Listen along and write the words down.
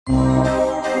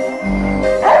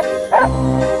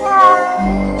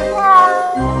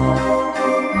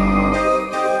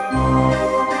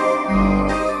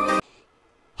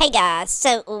guys,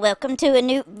 so welcome to a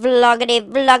new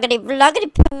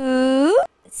vloggity poo.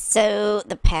 So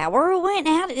the power went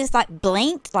out. It just like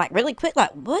blinked like really quick,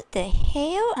 like what the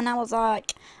hell? And I was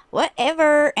like,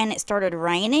 whatever. And it started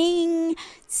raining.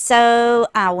 So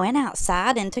I went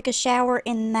outside and took a shower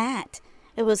in that.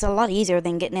 It was a lot easier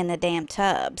than getting in the damn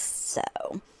tub. So,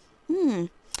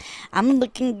 I'm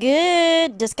looking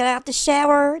good. Just got out the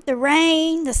shower, the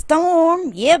rain, the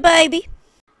storm. Yeah, baby.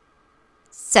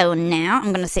 So now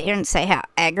I'm going to sit here and say how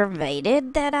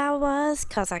aggravated that I was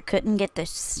because I couldn't get the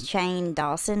Shane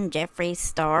Dawson, Jeffree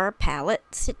Star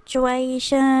palette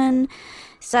situation.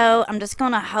 So I'm just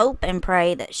going to hope and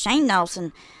pray that Shane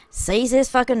Dawson sees this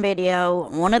fucking video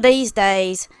one of these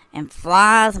days and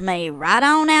flies me right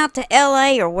on out to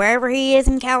LA or wherever he is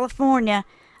in California.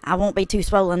 I won't be too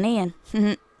swollen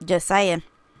in. Just saying.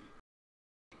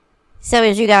 So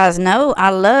as you guys know, I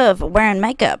love wearing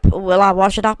makeup. Will I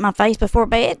wash it off my face before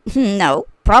bed? No,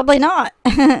 probably not.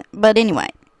 But anyway.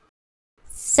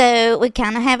 So we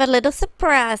kind of have a little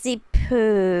surprisey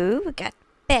poo. We got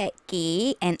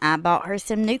Becky, and I bought her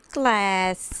some new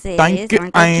glasses. Thank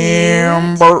you,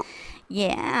 Amber.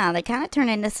 Yeah, they kind of turn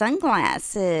into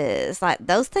sunglasses. Like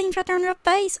those things right there on your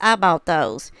face, I bought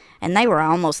those. And they were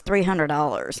almost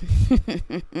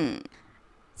 $300.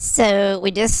 So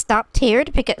we just stopped here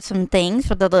to pick up some things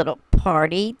for the little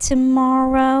party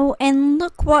tomorrow. And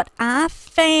look what I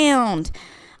found.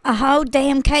 A whole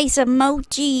damn case of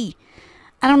mochi.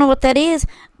 I don't know what that is,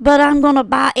 but I'm going to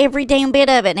buy every damn bit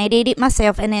of it and eat it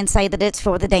myself and then say that it's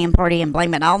for the damn party and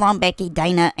blame it all on Becky,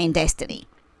 Dana, and Destiny.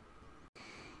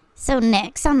 So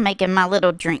next, I'm making my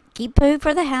little drinky poo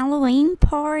for the Halloween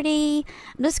party.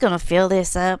 I'm just going to fill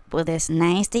this up with this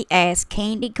nasty ass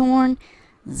candy corn.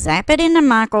 Zap it in the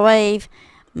microwave,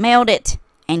 melt it,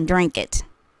 and drink it.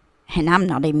 And I'm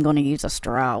not even going to use a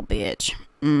straw, bitch.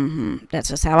 That's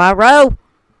just how I roll.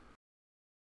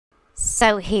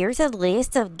 So here's a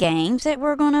list of games that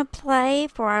we're going to play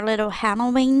for our little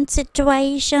Halloween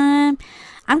situation.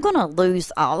 I'm going to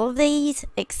lose all of these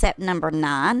except number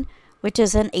 9, which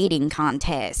is an eating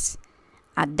contest.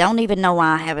 I don't even know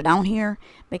why I have it on here,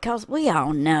 because we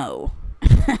all know.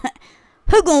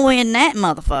 Who gonna win that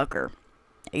motherfucker?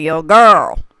 Your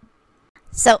girl.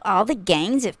 So all the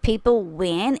games, if people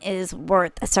win, is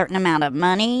worth a certain amount of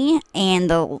money, and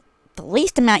the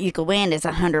least amount you could win is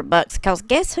 $100. Cause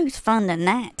guess who's funding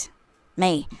that?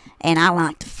 Me. And I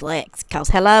like to flex. Cause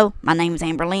hello, my name is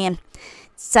Amberlynn.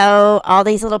 So all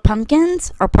these little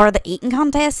pumpkins are part of the eating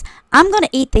contest. I'm gonna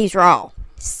eat these raw.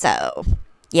 So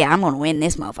yeah, I'm gonna win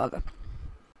this motherfucker.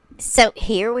 So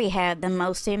here we have the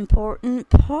most important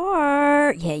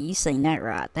part. Yeah, you seen that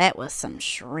right. That was some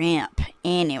shrimp.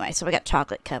 Anyway, so we got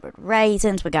chocolate covered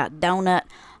raisins. We got donut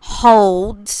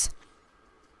holds.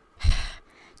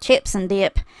 Chips and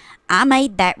dip. I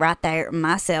made that right there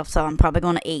myself, so I'm probably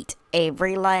going to eat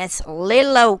every last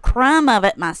little old crumb of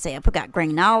it myself. We got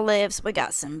green olives. We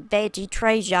got some veggie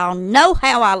trays. Y'all know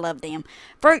how I love them.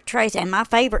 Fruit trays and my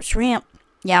favorite shrimp.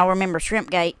 Y'all remember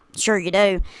Shrimpgate? Sure you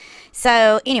do.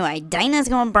 So, anyway, Dana's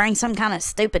going to bring some kind of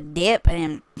stupid dip,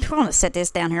 and we're going to set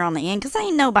this down here on the end, because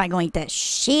ain't nobody going to eat that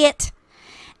shit.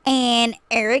 And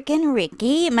Eric and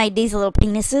Ricky made these little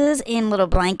penises in little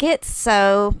blankets,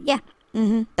 so, yeah,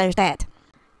 there's that.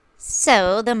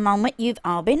 So, the moment you've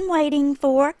all been waiting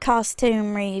for,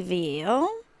 costume reveal.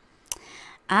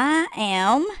 I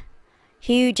am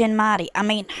huge and mighty. I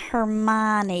mean,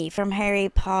 Hermione from Harry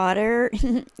Potter,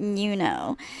 you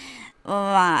know,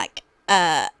 like...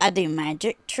 I do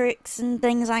magic tricks and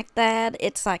things like that.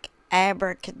 It's like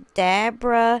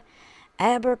abracadabra,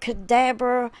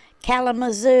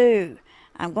 Kalamazoo.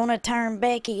 I'm gonna turn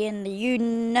Becky into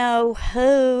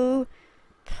you-know-who.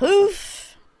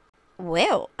 Poof.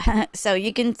 Well, so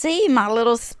you can see my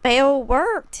little spell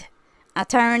worked. I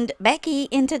turned Becky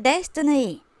into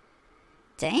Destiny.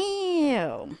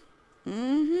 Damn.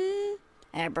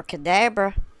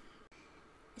 Abracadabra.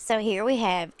 So here we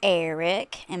have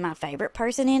Eric and my favorite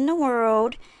person in the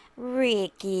world,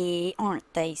 Ricky.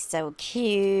 Aren't they so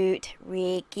cute?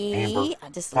 Ricky. Amber, I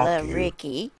just love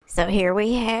Ricky. So here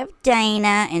we have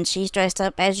Dana, and she's dressed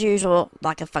up as usual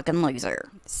like a fucking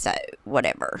loser. So,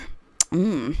 whatever.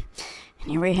 And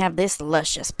here we have this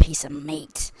luscious piece of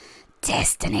meat.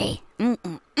 Destiny.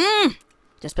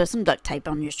 Just put some duct tape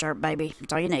on your shirt, baby.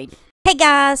 That's all you need. Hey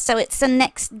guys, so it's the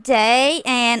next day,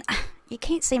 and... you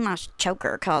can't see my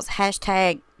choker because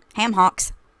hashtag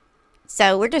hamhocks.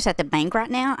 So we're just at the bank right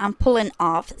now. I'm pulling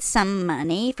off some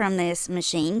money from this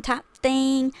machine type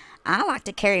thing. I like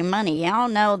to carry money. Y'all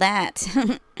know that.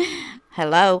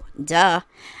 Hello. Duh.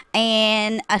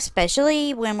 And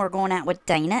especially when we're going out with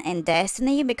Dana and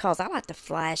Destiny, because I like to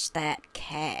flash that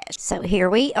cash. So here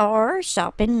we are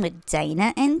shopping with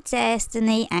Dana and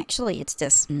Destiny. Actually, it's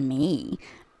just me.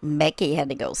 Becky had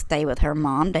to go stay with her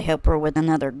mom to help her with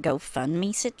another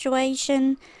GoFundMe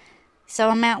situation. So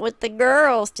I'm out with the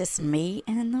girls. Just me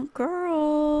and the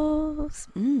girls.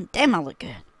 Damn, I look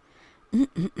good.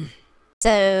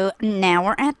 So now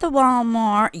we're at the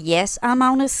Walmart. Yes, I'm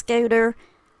on a scooter.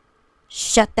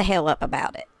 Shut the hell up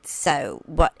about it. So,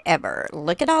 whatever.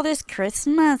 Look at all this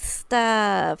Christmas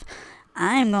stuff.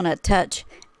 I'm gonna touch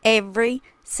every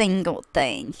single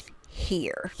thing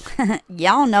here.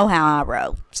 Y'all know how I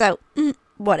roll. So,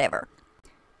 whatever.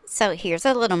 So, here's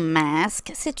a little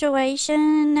mask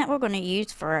situation that we're gonna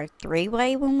use for our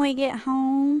three-way when we get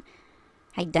home.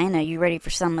 Hey, Dana, you ready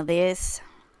for some of this?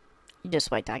 You just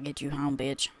wait till I get you home,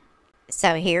 bitch.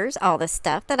 So here's all the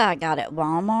stuff that I got at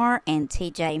Walmart and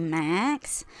TJ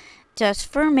Maxx. Just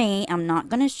for me, I'm not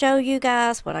going to show you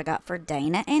guys what I got for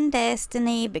Dana and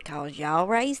Destiny because y'all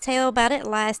raised hell about it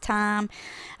last time.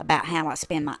 About how I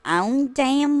spend my own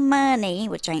damn money,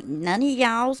 which ain't none of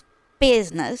y'all's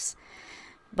business.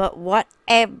 But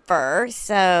whatever.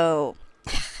 So,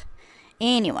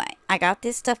 anyway, I got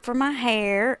this stuff for my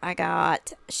hair. I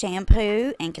got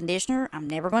shampoo and conditioner. I'm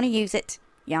never going to use it.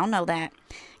 Y'all know that.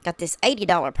 Got this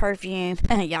 $80 perfume.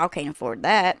 Y'all can't afford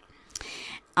that.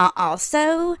 I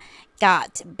also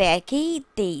got Becky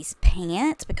these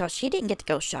pants because she didn't get to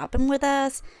go shopping with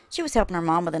us. She was helping her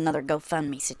mom with another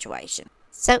GoFundMe situation.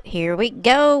 So here we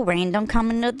go. Random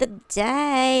comment of the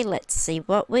day. Let's see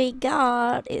what we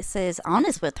got. It says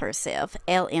honest with herself.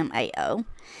 LMAO.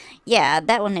 Yeah,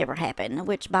 that will never happen.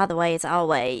 Which, by the way, is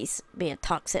always be a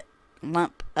toxic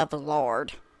lump of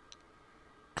lard.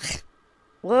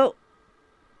 Well,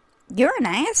 you're an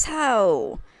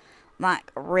asshole.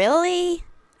 Like, really?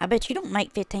 I bet you don't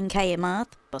make $15K a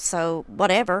month, but so,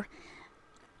 whatever.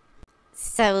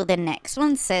 So, the next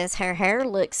one says her hair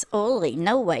looks oily.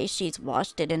 No way she's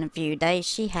washed it in a few days.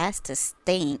 She has to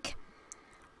stink.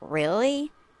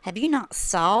 Really? Have you not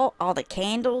saw all the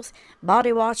candles,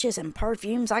 body washes, and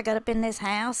perfumes I got up in this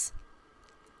house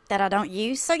that I don't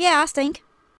use? So, yeah, I stink.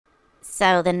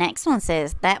 So the next one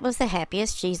says, that was the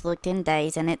happiest she's looked in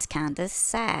days and it's kind of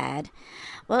sad.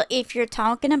 Well, if you're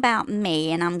talking about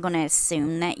me, and I'm going to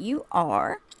assume that you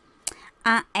are,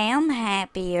 I am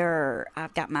happier.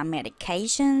 I've got my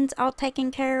medications all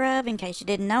taken care of. In case you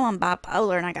didn't know, I'm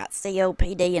bipolar and I got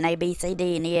COPD and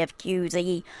ABCD and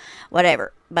EFQZ,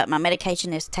 whatever. But my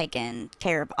medication is taking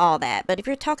care of all that. But if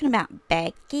you're talking about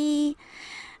Becky,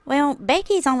 well,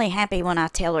 Becky's only happy when I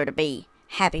tell her to be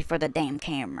happy for the damn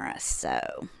camera,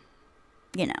 so,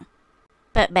 you know.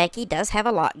 But Becky does have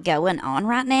a lot going on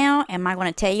right now. Am I going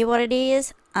to tell you what it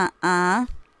is? Not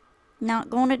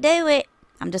going to do it.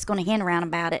 I'm just going to hint around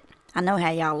about it. I know how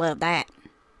y'all love that.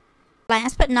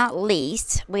 Last but not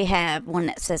least, we have one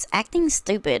that says, acting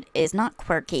stupid is not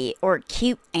quirky or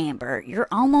cute, Amber. You're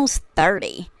almost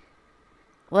 30.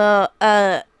 Well,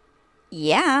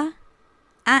 yeah,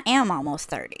 I am almost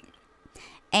 30.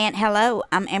 And hello,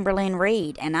 I'm Amberlynn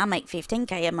REALLY, and I make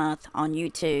 $15K a month on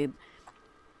YouTube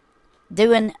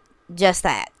doing just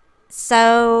that.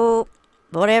 So,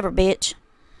 whatever, bitch.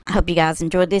 I hope you guys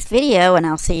enjoyed this video, and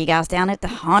I'll see you guys down at the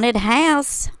haunted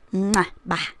house. Mwah.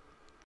 Bye.